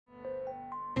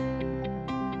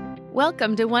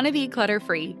Welcome to Wanna Be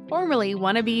Clutter-Free, formerly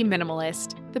Wanna Be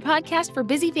Minimalist, the podcast for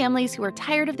busy families who are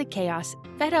tired of the chaos,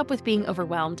 fed up with being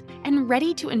overwhelmed, and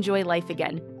ready to enjoy life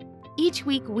again. Each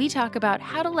week, we talk about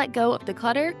how to let go of the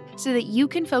clutter so that you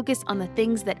can focus on the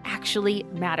things that actually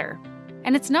matter.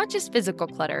 And it's not just physical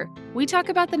clutter. We talk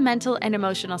about the mental and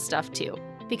emotional stuff too,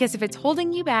 because if it's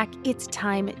holding you back, it's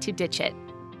time to ditch it.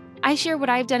 I share what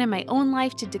I've done in my own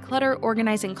life to declutter,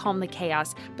 organize, and calm the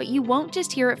chaos, but you won't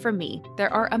just hear it from me.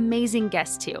 There are amazing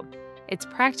guests too. It's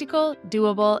practical,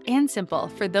 doable, and simple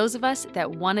for those of us that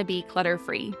want to be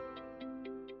clutter-free.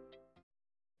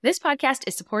 This podcast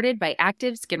is supported by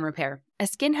Active Skin Repair, a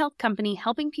skin health company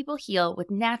helping people heal with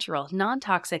natural,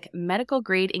 non-toxic,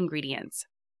 medical-grade ingredients.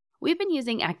 We've been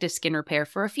using Active Skin Repair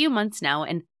for a few months now,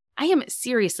 and I am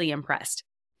seriously impressed.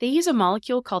 They use a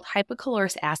molecule called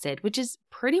hypochlorous acid, which is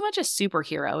pretty much a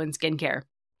superhero in skincare.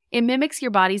 It mimics your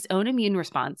body's own immune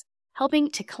response, helping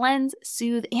to cleanse,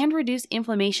 soothe, and reduce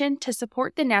inflammation to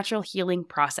support the natural healing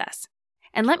process.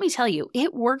 And let me tell you,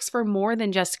 it works for more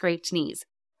than just scraped knees.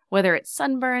 Whether it's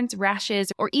sunburns,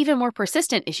 rashes, or even more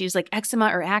persistent issues like eczema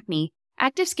or acne,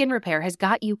 Active Skin Repair has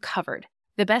got you covered.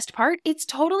 The best part? It's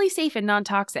totally safe and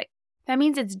non-toxic. That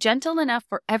means it's gentle enough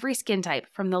for every skin type,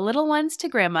 from the little ones to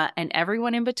grandma and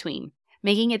everyone in between,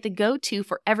 making it the go-to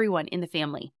for everyone in the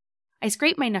family. I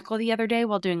scraped my knuckle the other day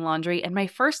while doing laundry, and my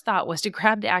first thought was to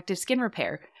grab the Active Skin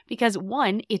Repair because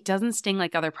 1, it doesn't sting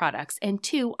like other products, and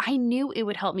 2, I knew it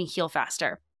would help me heal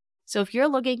faster. So if you're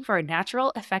looking for a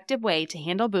natural, effective way to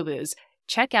handle boo-boos,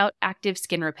 check out Active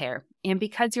Skin Repair. And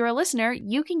because you're a listener,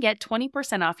 you can get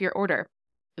 20% off your order.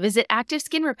 Visit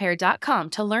ActiveSkinRepair.com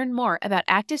to learn more about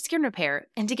Active Skin Repair,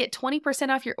 and to get 20%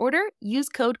 off your order, use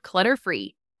code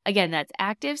CLUTTERFREE. Again, that's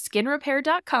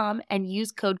ActiveSkinRepair.com and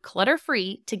use code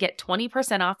CLUTTERFREE to get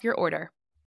 20% off your order.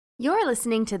 You're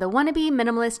listening to the Wanna Be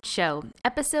Minimalist Show,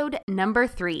 episode number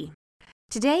 3.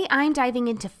 Today, I'm diving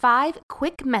into 5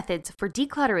 quick methods for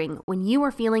decluttering when you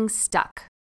are feeling stuck.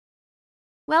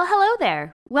 Well, hello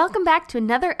there. Welcome back to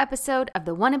another episode of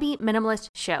the Wanna Be Minimalist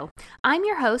Show. I'm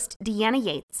your host, Deanna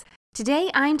Yates.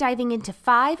 Today, I'm diving into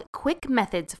 5 quick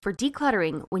methods for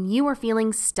decluttering when you are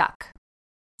feeling stuck.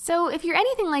 So if you're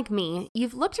anything like me,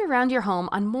 you've looked around your home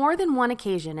on more than one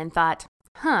occasion and thought,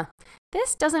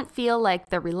 this doesn't feel like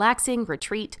the relaxing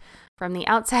retreat from the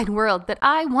outside world that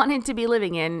I wanted to be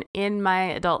living in my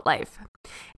adult life.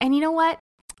 And you know what?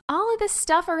 All of this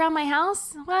stuff around my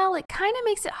house, well, it kind of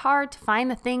makes it hard to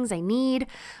find the things I need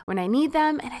when I need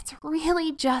them, and it's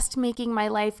really just making my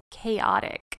life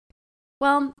chaotic.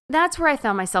 Well, that's where I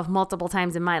found myself multiple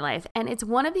times in my life, and it's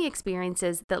one of the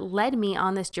experiences that led me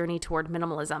on this journey toward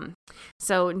minimalism.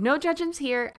 So no judgments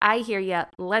here, I hear ya,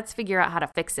 let's figure out how to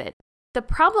fix it. The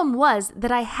problem was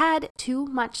that I had too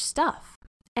much stuff,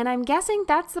 and I'm guessing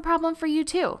that's the problem for you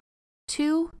too.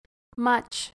 Too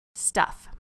much stuff.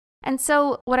 And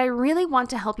so what I really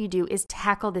want to help you do is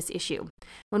tackle this issue.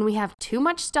 When we have too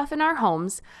much stuff in our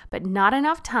homes, but not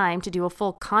enough time to do a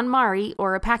full KonMari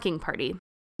or a packing party.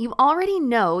 You already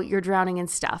know you're drowning in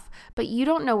stuff, but you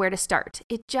don't know where to start.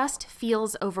 It just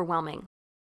feels overwhelming.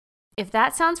 If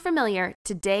that sounds familiar,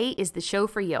 today is the show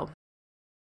for you.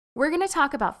 We're going to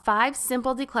talk about 5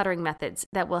 simple decluttering methods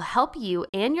that will help you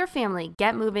and your family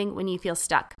get moving when you feel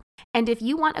stuck. And if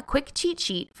you want a quick cheat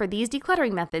sheet for these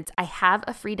decluttering methods, I have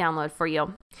a free download for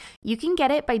you. You can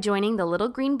get it by joining the Little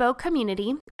Green Bow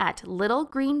community at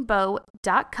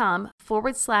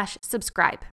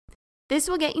littlegreenbow.com/subscribe. This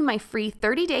will get you my free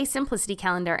 30-day simplicity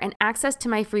calendar and access to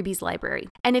my freebies library.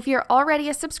 And if you're already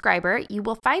a subscriber, you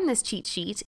will find this cheat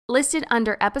sheet listed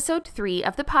under episode 3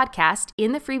 of the podcast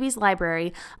in the freebies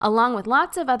library, along with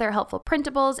lots of other helpful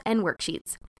printables and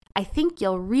worksheets. I think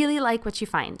you'll really like what you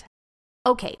find.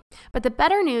 Okay, but the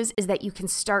better news is that you can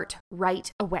start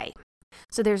right away.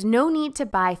 So there's no need to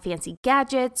buy fancy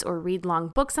gadgets or read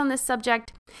long books on this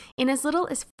subject. In as little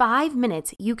as 5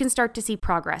 minutes, you can start to see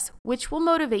progress, which will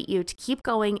motivate you to keep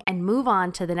going and move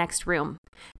on to the next room.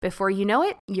 Before you know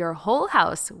it, your whole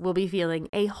house will be feeling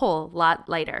a whole lot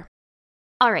lighter.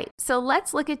 All right, so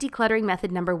let's look at decluttering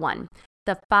method number 1,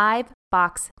 the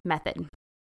 5-box method.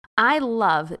 I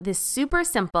love this super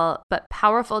simple but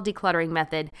powerful decluttering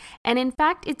method, and in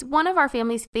fact, it's one of our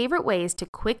family's favorite ways to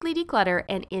quickly declutter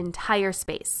an entire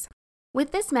space.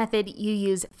 With this method, you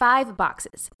use 5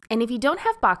 boxes, and if you don't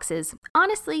have boxes,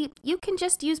 honestly, you can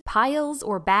just use piles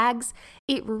or bags.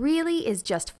 It really is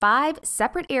just 5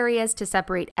 separate areas to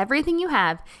separate everything you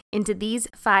have into these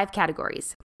 5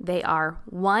 categories. They are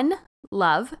 1,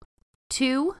 love,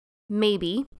 2,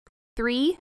 maybe,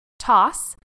 3,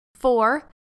 toss, 4,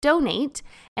 donate,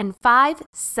 and 5,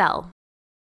 sell.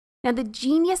 Now, the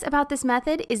genius about this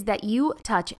method is that you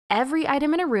touch every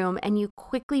item in a room and you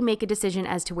quickly make a decision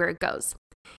as to where it goes.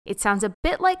 It sounds a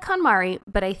bit like KonMari,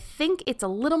 but I think it's a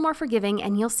little more forgiving,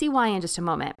 and you'll see why in just a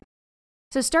moment.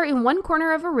 So start in one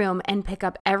corner of a room and pick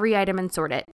up every item and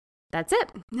sort it. That's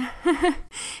it.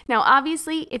 Now,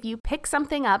 obviously, if you pick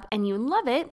something up and you love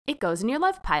it, it goes in your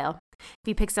love pile. If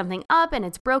you pick something up and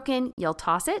it's broken, you'll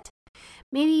toss it.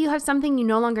 Maybe you have something you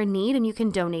no longer need and you can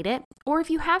donate it. Or if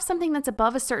you have something that's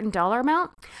above a certain dollar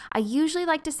amount, I usually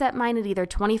like to set mine at either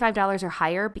 $25 or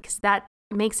higher because that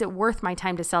makes it worth my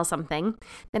time to sell something.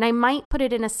 Then I might put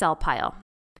it in a sell pile.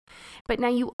 But now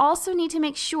you also need to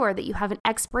make sure that you have an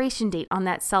expiration date on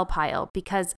that sell pile,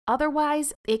 because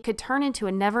otherwise it could turn into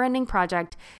a never-ending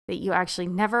project that you actually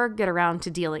never get around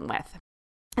to dealing with.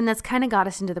 And that's kind of got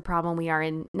us into the problem we are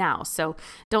in now. So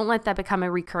don't let that become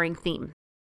a recurring theme.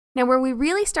 Now, where we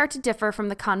really start to differ from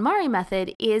the KonMari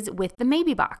method is with the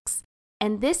maybe box.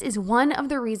 And this is one of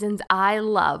the reasons I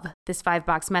love this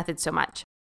 5-box method so much.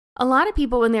 A lot of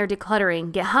people, when they're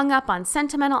decluttering, get hung up on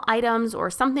sentimental items or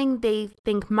something they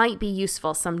think might be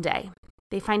useful someday.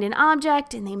 They find an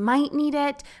object and they might need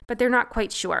it, but they're not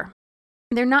quite sure.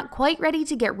 They're not quite ready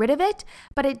to get rid of it,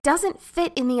 but it doesn't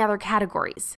fit in the other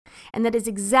categories. And that is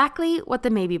exactly what the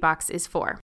maybe box is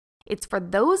for. It's for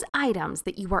those items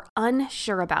that you are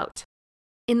unsure about.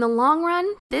 In the long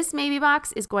run, this maybe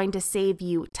box is going to save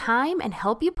you time and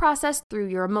help you process through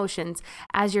your emotions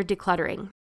as you're decluttering.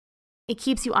 It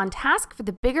keeps you on task for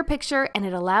the bigger picture, and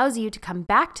it allows you to come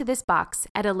back to this box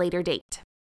at a later date.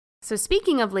 So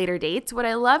speaking of later dates, what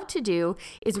I love to do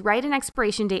is write an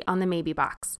expiration date on the maybe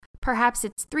box. Perhaps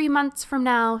it's 3 months from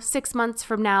now, 6 months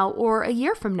from now, or a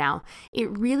year from now.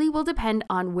 It really will depend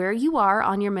on where you are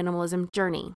on your minimalism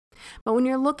journey. But when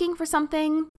you're looking for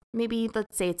something, maybe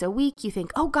let's say it's a week, you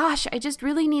think, oh gosh, I just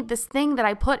really need this thing that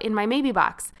I put in my maybe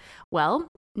box. Well,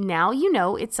 now you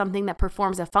know it's something that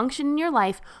performs a function in your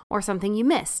life or something you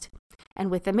missed. And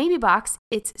with the maybe box,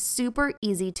 it's super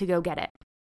easy to go get it.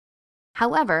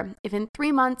 However, if in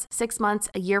 3 months, 6 months,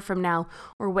 a year from now,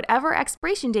 or whatever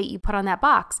expiration date you put on that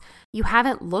box, you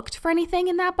haven't looked for anything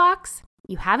in that box,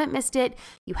 you haven't missed it,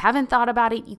 you haven't thought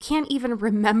about it, you can't even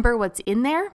remember what's in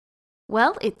there,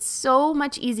 well, it's so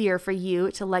much easier for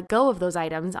you to let go of those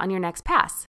items on your next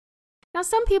pass. Now,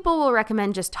 some people will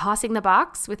recommend just tossing the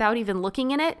box without even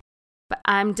looking in it, but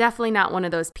I'm definitely not one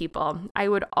of those people. I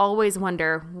would always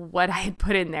wonder what I had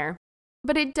put in there.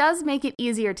 But it does make it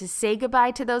easier to say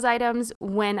goodbye to those items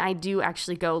when I do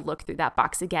actually go look through that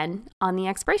box again on the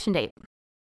expiration date.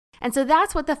 And so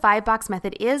that's what the 5-box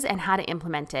method is and how to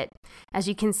implement it. As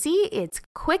you can see, it's a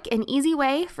quick and easy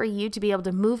way for you to be able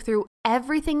to move through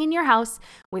everything in your house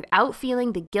without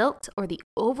feeling the guilt or the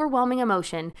overwhelming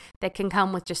emotion that can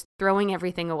come with just throwing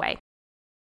everything away.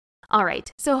 All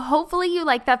right, so hopefully you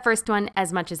like that first one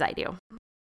as much as I do.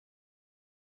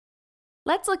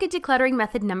 Let's look at decluttering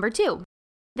method number 2.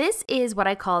 This is what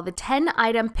I call the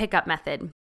 10-item pickup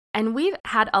method. And we've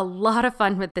had a lot of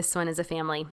fun with this one as a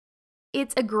family.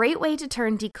 It's a great way to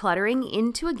turn decluttering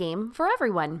into a game for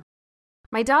everyone.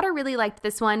 My daughter really liked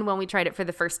this one when we tried it for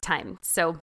the first time,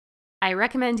 so I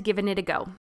recommend giving it a go.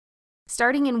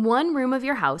 Starting in one room of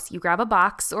your house, you grab a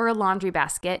box or a laundry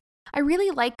basket. I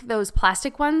really like those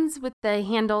plastic ones with the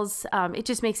handles. It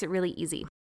just makes it really easy.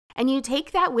 And you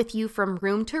take that with you from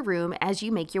room to room as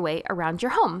you make your way around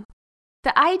your home.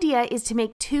 The idea is to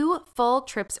make 2 full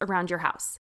trips around your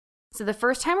house. So the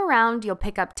first time around, you'll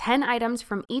pick up 10 items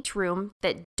from each room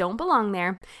that don't belong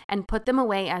there and put them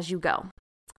away as you go.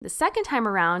 The second time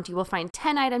around, you will find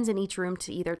 10 items in each room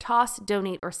to either toss,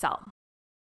 donate, or sell.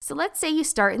 So let's say you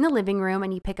start in the living room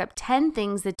and you pick up 10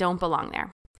 things that don't belong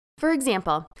there. For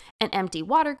example, an empty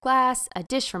water glass, a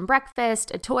dish from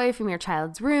breakfast, a toy from your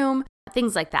child's room,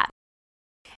 things like that.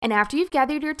 And after you've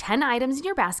gathered your 10 items in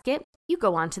your basket, you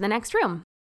go on to the next room.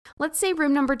 Let's say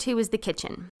room number 2 is the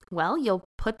kitchen. Well, you'll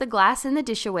put the glass and the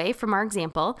dish away from our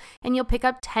example, and you'll pick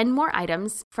up 10 more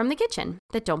items from the kitchen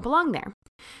that don't belong there.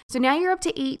 So now you're up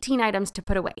to 18 items to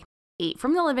put away, 8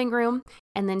 from the living room,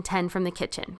 and then 10 from the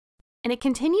kitchen. And it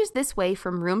continues this way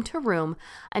from room to room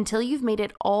until you've made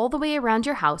it all the way around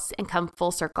your house and come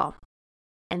full circle.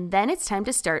 And then it's time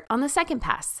to start on the second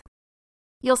pass.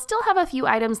 You'll still have a few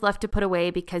items left to put away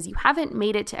because you haven't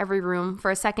made it to every room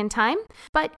for a second time,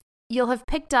 but you'll have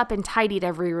picked up and tidied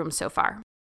every room so far.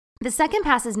 The second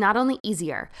pass is not only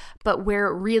easier, but where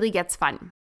it really gets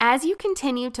fun. As you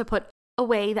continue to put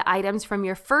away the items from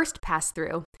your first pass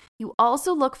through, you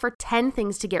also look for 10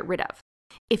 things to get rid of.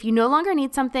 If you no longer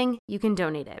need something, you can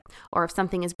donate it. Or if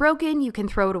something is broken, you can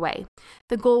throw it away.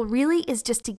 The goal really is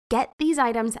just to get these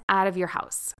items out of your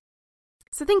house.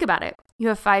 So think about it. You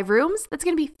have 5 rooms, that's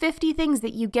going to be 50 things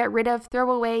that you get rid of,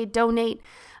 throw away, donate,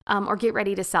 or get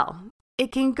ready to sell.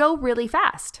 It can go really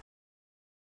fast.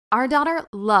 Our daughter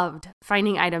loved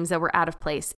finding items that were out of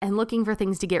place and looking for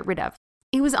things to get rid of.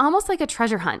 It was almost like a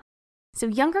treasure hunt. So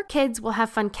younger kids will have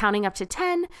fun counting up to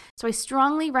 10, so I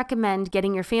strongly recommend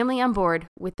getting your family on board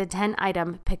with the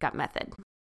 10-item pickup method.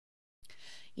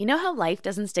 You know how life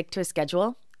doesn't stick to a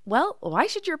schedule? Well, why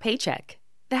should your paycheck?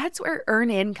 That's where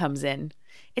EarnIn comes in.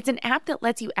 It's an app that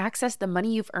lets you access the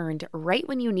money you've earned right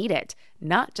when you need it,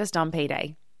 not just on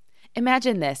payday.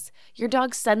 Imagine this. Your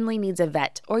dog suddenly needs a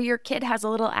vet, or your kid has a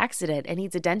little accident and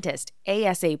needs a dentist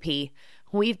ASAP.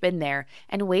 We've been there,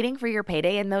 and waiting for your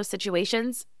payday in those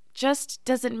situations just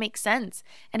doesn't make sense,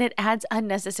 and it adds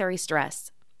unnecessary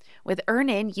stress. With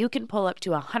EarnIn, you can pull up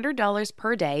to $100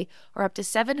 per day or up to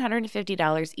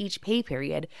 $750 each pay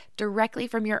period directly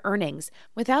from your earnings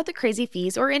without the crazy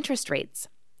fees or interest rates.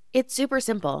 It's super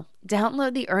simple.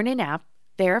 Download the EarnIn app,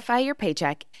 verify your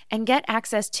paycheck, and get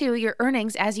access to your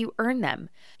earnings as you earn them.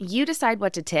 You decide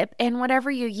what to tip, and whatever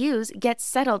you use gets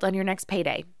settled on your next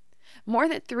payday. More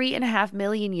than 3.5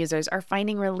 million users are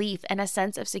finding relief and a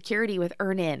sense of security with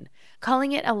EarnIn,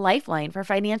 calling it a lifeline for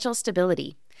financial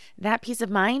stability. That peace of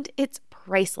mind, it's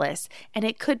priceless, and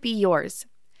it could be yours.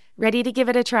 Ready to give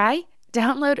it a try?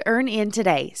 Download EarnIn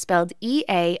today, spelled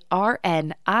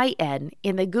EARNIN,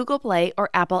 in the Google Play or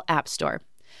Apple App Store.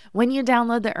 When you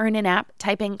download the EarnIn app,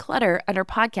 type in Clutter under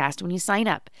podcast when you sign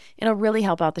up. It'll really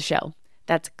help out the show.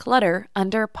 That's Clutter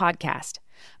under podcast.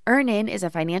 EarnIn is a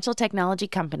financial technology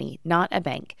company, not a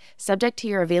bank. Subject to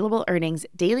your available earnings,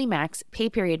 daily max, pay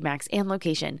period max, and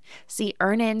location. See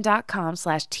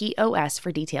earnin.com/TOS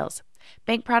for details.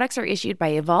 Bank products are issued by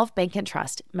Evolve Bank and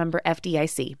Trust, member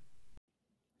FDIC.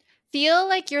 Feel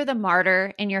like you're the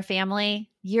martyr in your family?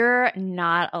 You're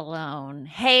not alone.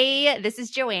 Hey, this is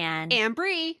Joanne. And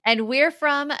Bree. And we're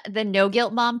from the No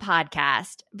Guilt Mom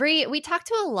podcast. Bree, we talk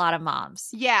to a lot of moms.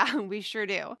 Yeah, we sure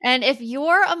do. And if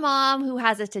you're a mom who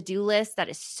has a to-do list that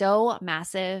is so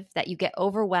massive that you get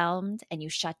overwhelmed and you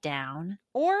shut down,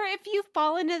 or if you've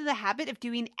fallen into the habit of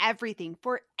doing everything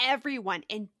for everyone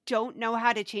and don't know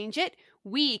how to change it,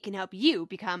 we can help you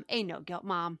become a no-guilt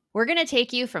mom. we're going to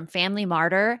take you from family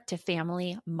martyr to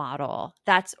family model.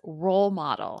 That's role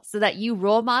model, so that you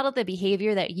role model the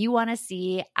behavior that you want to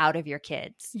see out of your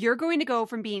kids. You're going to go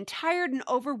from being tired and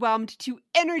overwhelmed to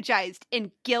energized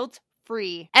and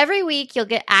guilt-free. Every week, you'll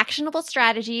get actionable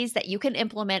strategies that you can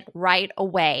implement right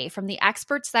away from the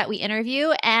experts that we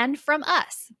interview and from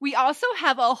us. We also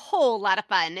have a whole lot of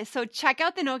fun, so check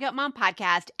out the No Guilt Mom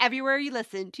podcast everywhere you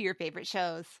listen to your favorite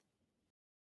shows.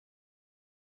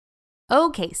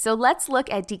 Okay, so let's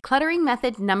look at decluttering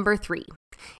method number 3.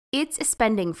 It's a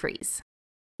spending freeze.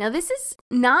 Now, this is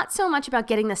not so much about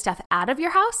getting the stuff out of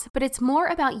your house, but it's more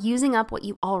about using up what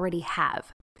you already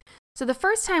have. So the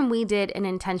first time we did an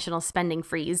intentional spending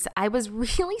freeze, I was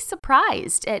really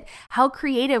surprised at how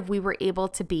creative we were able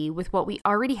to be with what we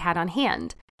already had on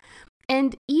hand.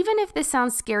 And even if this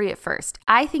sounds scary at first,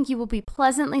 I think you will be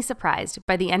pleasantly surprised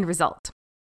by the end result.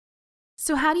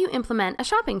 So how do you implement a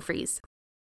shopping freeze?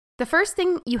 The first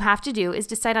thing you have to do is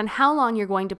decide on how long you're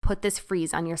going to put this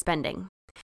freeze on your spending.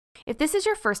 If this is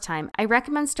your first time, I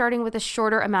recommend starting with a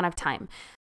shorter amount of time,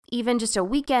 even just a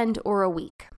weekend or a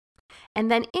week,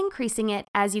 and then increasing it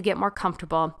as you get more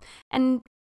comfortable, and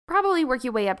probably work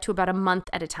your way up to about a month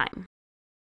at a time.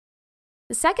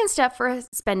 The second step for a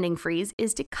spending freeze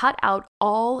is to cut out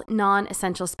all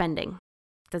non-essential spending.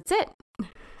 That's it.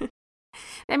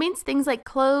 That means things like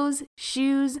clothes,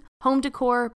 shoes, home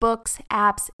decor, books,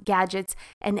 apps, gadgets,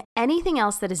 and anything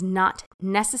else that is not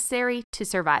necessary to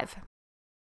survive.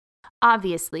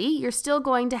 Obviously, you're still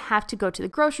going to have to go to the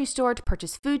grocery store to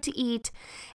purchase food to eat,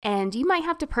 and you might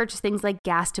have to purchase things like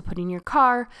gas to put in your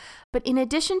car. But in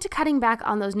addition to cutting back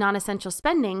on those non-essential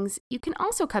spendings, you can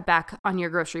also cut back on your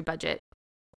grocery budget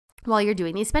while you're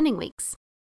doing these spending weeks.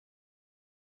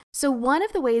 So one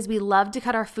of the ways we love to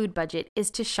cut our food budget is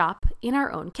to shop in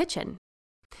our own kitchen.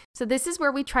 So this is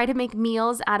where we try to make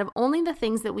meals out of only the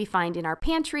things that we find in our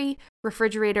pantry,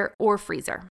 refrigerator, or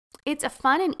freezer. It's a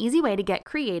fun and easy way to get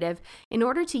creative in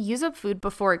order to use up food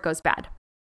before it goes bad.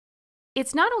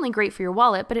 It's not only great for your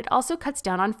wallet, but it also cuts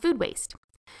down on food waste.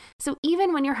 So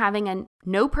even when you're having a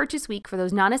no purchase week for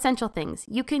those non-essential things,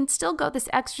 you can still go this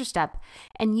extra step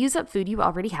and use up food you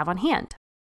already have on hand.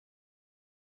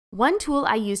 One tool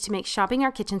I use to make shopping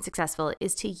our kitchen successful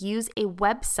is to use a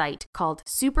website called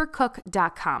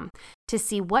supercook.com to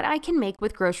see what I can make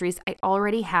with groceries I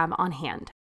already have on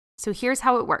hand. So here's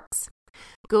how it works.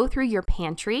 Go through your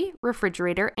pantry,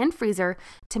 refrigerator, and freezer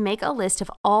to make a list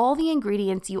of all the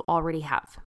ingredients you already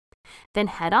have. Then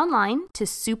head online to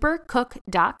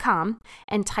supercook.com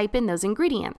and type in those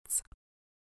ingredients.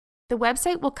 The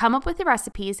website will come up with the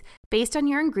recipes based on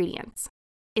your ingredients.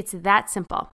 It's that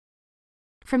simple.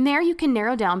 From there, you can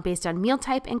narrow down based on meal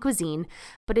type and cuisine,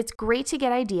 but it's great to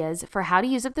get ideas for how to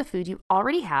use up the food you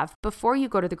already have before you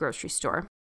go to the grocery store.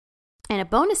 And a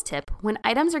bonus tip, when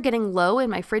items are getting low in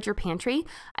my fridge or pantry,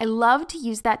 I love to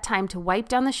use that time to wipe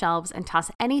down the shelves and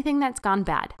toss anything that's gone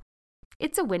bad.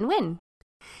 It's a win-win.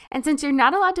 And since you're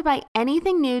not allowed to buy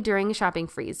anything new during a shopping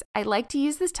freeze, I like to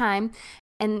use this time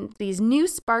and these new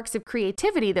sparks of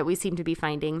creativity that we seem to be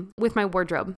finding with my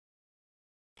wardrobe.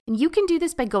 And you can do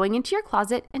this by going into your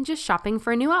closet and just shopping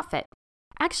for a new outfit.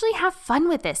 Actually have fun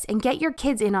with this and get your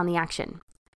kids in on the action.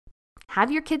 Have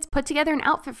your kids put together an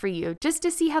outfit for you just to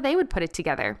see how they would put it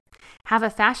together. Have a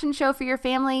fashion show for your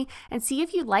family and see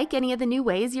if you like any of the new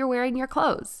ways you're wearing your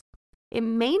clothes. It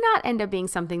may not end up being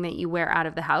something that you wear out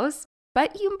of the house,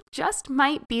 but you just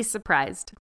might be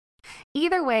surprised.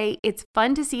 Either way, it's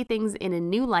fun to see things in a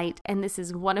new light, and this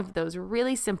is one of those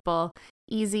really simple,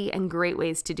 easy, and great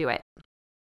ways to do it.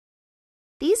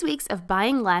 These weeks of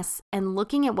buying less and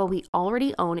looking at what we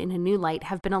already own in a new light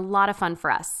have been a lot of fun for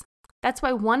us. That's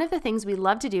why one of the things we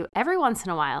love to do every once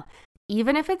in a while,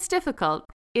 even if it's difficult,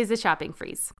 is a shopping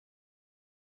freeze.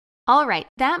 All right,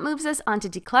 that moves us on to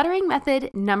decluttering method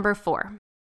number 4.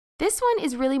 This one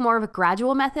is really more of a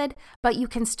gradual method, but you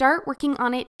can start working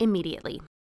on it immediately.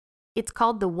 It's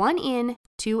called the 1 in,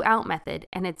 2 out method,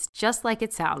 and it's just like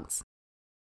it sounds.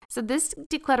 So this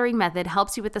decluttering method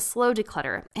helps you with the slow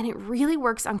declutter, and it really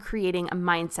works on creating a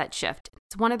mindset shift.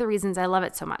 It's one of the reasons I love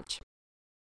it so much.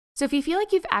 So if you feel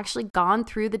like you've actually gone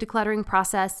through the decluttering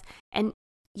process and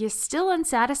you're still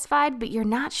unsatisfied, but you're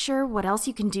not sure what else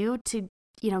you can do to,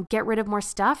 get rid of more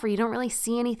stuff, or you don't really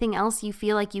see anything else you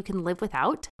feel like you can live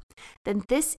without, then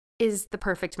this is the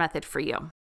perfect method for you.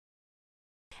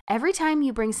 Every time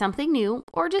you bring something new,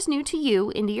 or just new to you,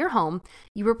 into your home,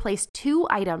 you replace 2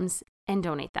 items and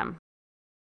donate them.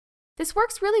 This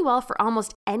works really well for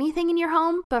almost anything in your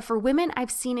home, but for women, I've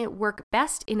seen it work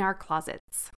best in our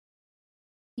closets.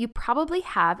 You probably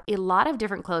have a lot of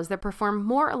different clothes that perform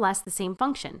more or less the same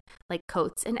function, like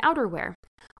coats and outerwear.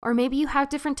 Or maybe you have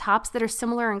different tops that are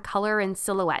similar in color and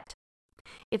silhouette.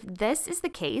 If this is the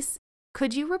case,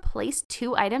 could you replace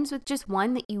 2 items with just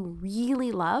one that you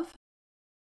really love?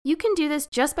 You can do this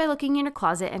just by looking in your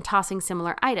closet and tossing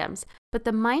similar items, but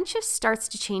the mind shift starts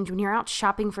to change when you're out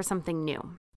shopping for something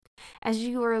new. As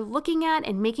you are looking at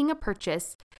and making a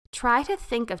purchase, try to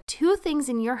think of 2 things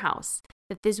in your house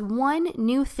that this one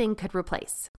new thing could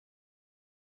replace.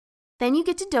 Then you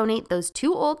get to donate those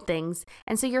 2 old things,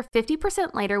 and so you're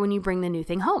 50% lighter when you bring the new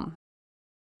thing home.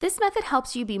 This method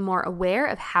helps you be more aware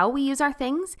of how we use our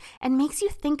things and makes you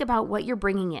think about what you're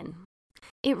bringing in.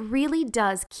 It really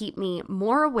does keep me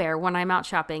more aware when I'm out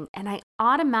shopping, and I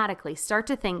automatically start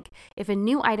to think if a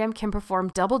new item can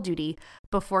perform double duty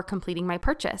before completing my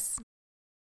purchase.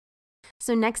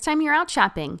 So next time you're out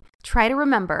shopping, try to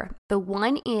remember the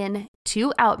 1 in,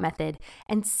 2 out method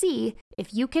and see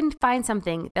if you can find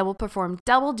something that will perform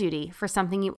double duty for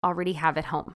something you already have at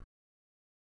home.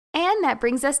 And that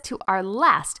brings us to our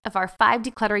last of our 5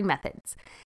 decluttering methods.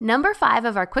 Number 5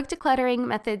 of our quick decluttering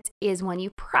methods is one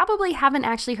you probably haven't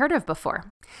actually heard of before.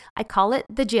 I call it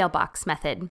the jailbox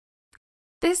method.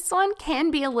 This one can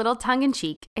be a little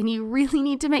tongue-in-cheek, and you really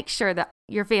need to make sure that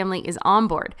your family is on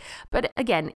board. But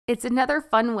again, it's another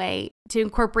fun way to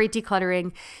incorporate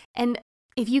decluttering, and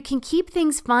if you can keep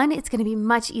things fun, it's going to be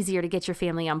much easier to get your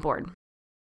family on board.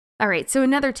 All right, so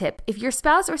another tip. If your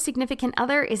spouse or significant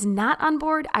other is not on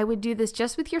board, I would do this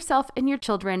just with yourself and your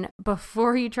children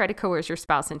before you try to coerce your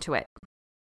spouse into it.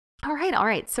 All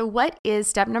right. So what is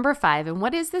step number 5, and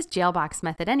what is this jailbox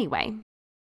method anyway?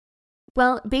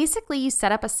 Well, basically you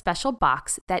set up a special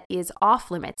box that is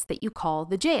off limits that you call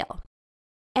the jail.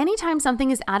 Anytime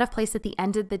something is out of place at the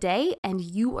end of the day and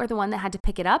you are the one that had to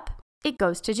pick it up, it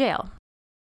goes to jail.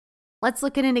 Let's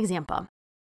look at an example.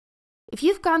 If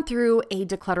you've gone through a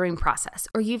decluttering process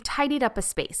or you've tidied up a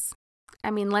space,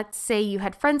 let's say you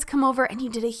had friends come over and you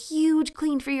did a huge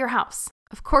clean for your house.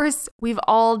 Of course, we've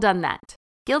all done that.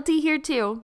 Guilty here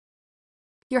too.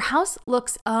 Your house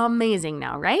looks amazing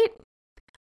now, right?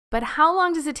 But how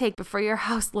long does it take before your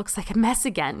house looks like a mess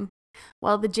again?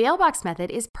 Well, the jailbox method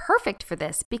is perfect for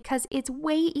this because it's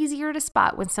way easier to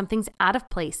spot when something's out of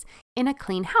place in a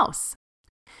clean house.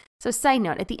 So side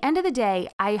note, at the end of the day,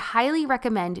 I highly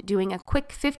recommend doing a quick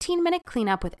 15-minute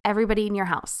cleanup with everybody in your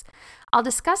house. I'll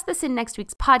discuss this in next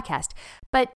week's podcast,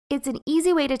 but it's an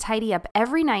easy way to tidy up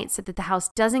every night so that the house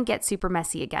doesn't get super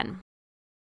messy again.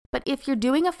 But if you're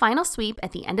doing a final sweep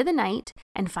at the end of the night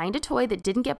and find a toy that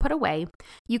didn't get put away,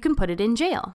 you can put it in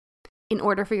jail. In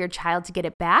order for your child to get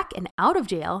it back and out of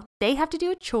jail, they have to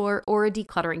do a chore or a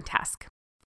decluttering task.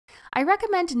 I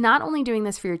recommend not only doing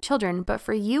this for your children, but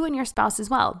for you and your spouse as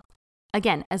well.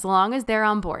 Again, as long as they're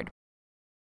on board.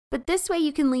 But this way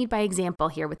you can lead by example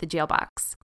here with the jail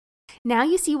box. Now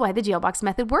you see why the jail box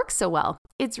method works so well.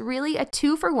 It's really a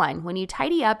 2-for-1 when you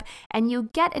tidy up and you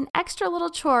get an extra little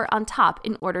chore on top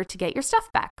in order to get your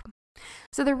stuff back.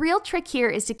 So the real trick here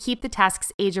is to keep the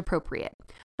tasks age appropriate.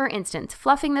 For instance,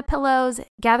 fluffing the pillows,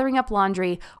 gathering up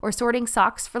laundry, or sorting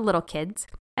socks for little kids,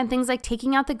 and things like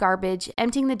taking out the garbage,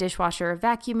 emptying the dishwasher,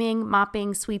 vacuuming,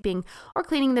 mopping, sweeping, or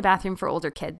cleaning the bathroom for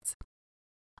older kids.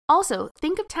 Also,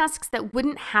 think of tasks that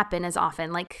wouldn't happen as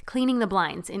often, like cleaning the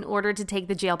blinds, in order to take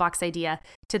the jail box idea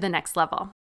to the next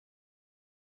level.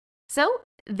 So,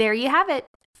 there you have it.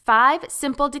 5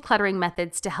 simple decluttering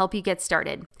methods to help you get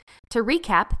started. To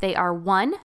recap, they are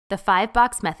 1, the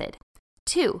 5-box method,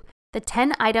 2, the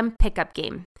 10-item pickup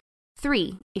game,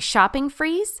 3, a shopping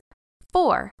freeze,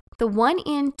 4, the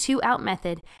 1-in, 2-out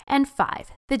method, and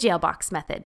 5, the jail box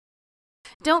method.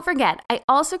 Don't forget, I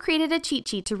also created a cheat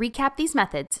sheet to recap these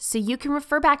methods so you can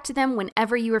refer back to them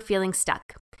whenever you are feeling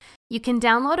stuck. You can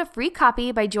download a free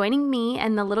copy by joining me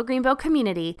and the Little Green Bow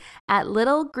community at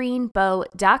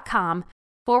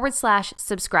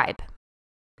littlegreenbow.com/subscribe.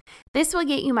 This will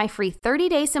get you my free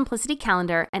 30-day Simplicity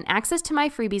Calendar and access to my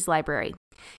freebies library.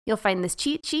 You'll find this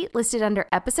cheat sheet listed under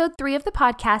episode 3 of the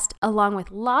podcast, along with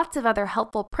lots of other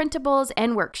helpful printables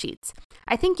and worksheets.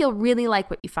 I think you'll really like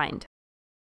what you find.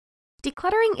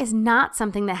 Decluttering is not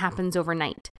something that happens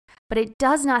overnight, but it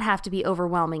does not have to be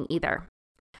overwhelming either.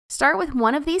 Start with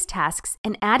one of these tasks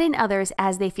and add in others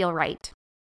as they feel right.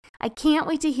 I can't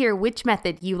wait to hear which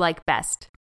method you like best.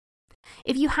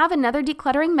 If you have another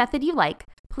decluttering method you like,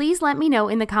 please let me know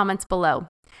in the comments below.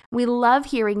 We love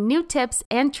hearing new tips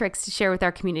and tricks to share with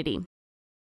our community.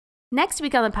 Next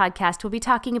week on the podcast, we'll be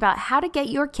talking about how to get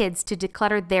your kids to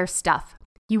declutter their stuff.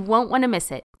 You won't want to miss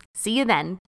it. See you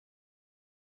then.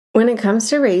 When it comes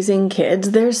to raising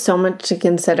kids, there's so much to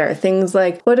consider. Things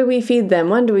like, what do we feed them?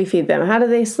 When do we feed them? How do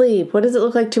they sleep? What does it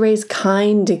look like to raise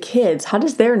kind kids? How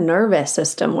does their nervous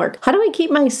system work? How do I keep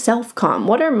myself calm?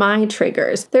 What are my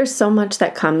triggers? There's so much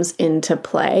that comes into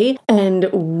play,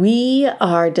 and we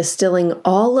are distilling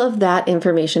all of that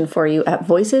information for you at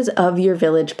Voices of Your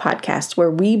Village podcast,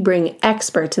 where we bring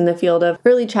experts in the field of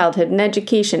early childhood and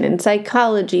education and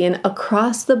psychology and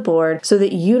across the board so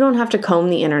that you don't have to comb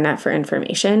the internet for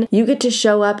information. You get to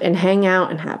show up and hang out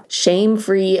and have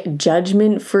shame-free,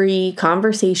 judgment-free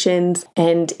conversations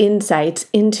and insights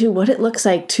into what it looks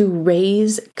like to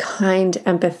raise kind,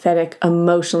 empathetic,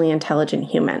 emotionally intelligent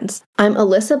humans. I'm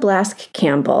Alyssa Blask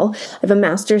Campbell. I have a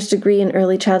master's degree in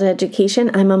early childhood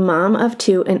education. I'm a mom of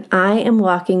 2, and I am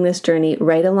walking this journey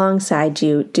right alongside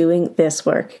you doing this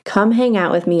work. Come hang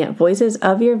out with me at Voices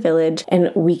of Your Village,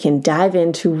 and we can dive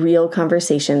into real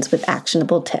conversations with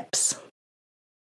actionable tips.